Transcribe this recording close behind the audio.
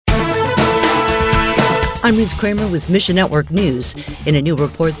I'm Ruth Kramer with Mission Network News. In a new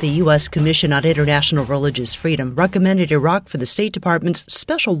report, the U.S. Commission on International Religious Freedom recommended Iraq for the State Department's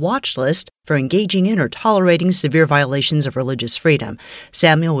special watch list for engaging in or tolerating severe violations of religious freedom.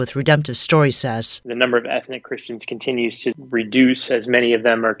 Samuel with Redemptive Story says, the number of ethnic Christians continues to reduce as many of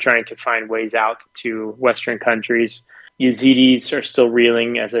them are trying to find ways out to Western countries. Yazidis are still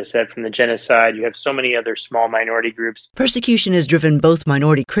reeling, as I said, from the genocide. You have so many other small minority groups. Persecution has driven both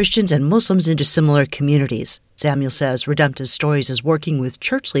minority Christians and Muslims into similar communities. Samuel says Redemptive Stories is working with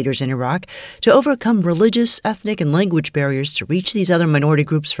church leaders in Iraq to overcome religious, ethnic, and language barriers to reach these other minority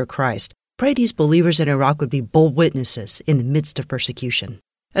groups for Christ. Pray these believers in Iraq would be bold witnesses in the midst of persecution.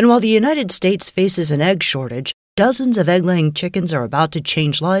 And while the United States faces an egg shortage, dozens of egg-laying chickens are about to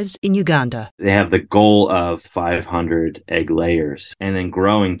change lives in Uganda. They have the goal of 500 egg layers and then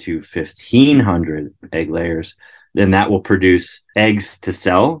growing to 1,500 egg layers. Then that will produce eggs to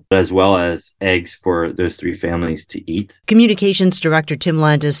sell as well as eggs for those three families to eat. Communications Director Tim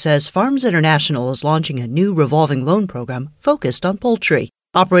Landis says Farms International is launching a new revolving loan program focused on poultry.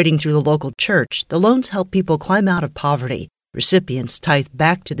 Operating through the local church, the loans help people climb out of poverty. Recipients tithe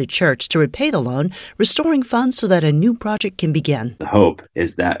back to the church to repay the loan, restoring funds so that a new project can begin. The hope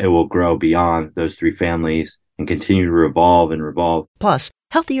is that it will grow beyond those three families and continue to revolve and revolve. Plus,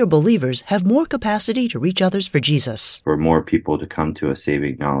 healthier believers have more capacity to reach others for Jesus. For more people to come to a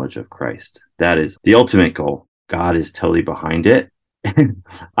saving knowledge of Christ. That is the ultimate goal. God is totally behind it.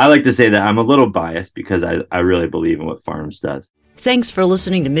 I like to say that I'm a little biased because I really believe in what Farms does. Thanks for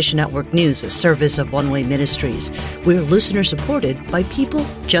listening to Mission Network News, a service of One Way Ministries. We're listener-supported by people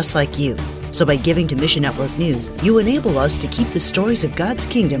just like you. So by giving to Mission Network News, you enable us to keep the stories of God's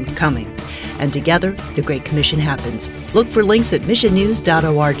kingdom coming. And together, the Great Commission happens. Look for links at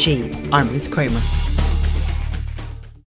missionnews.org. I'm Ruth Kramer.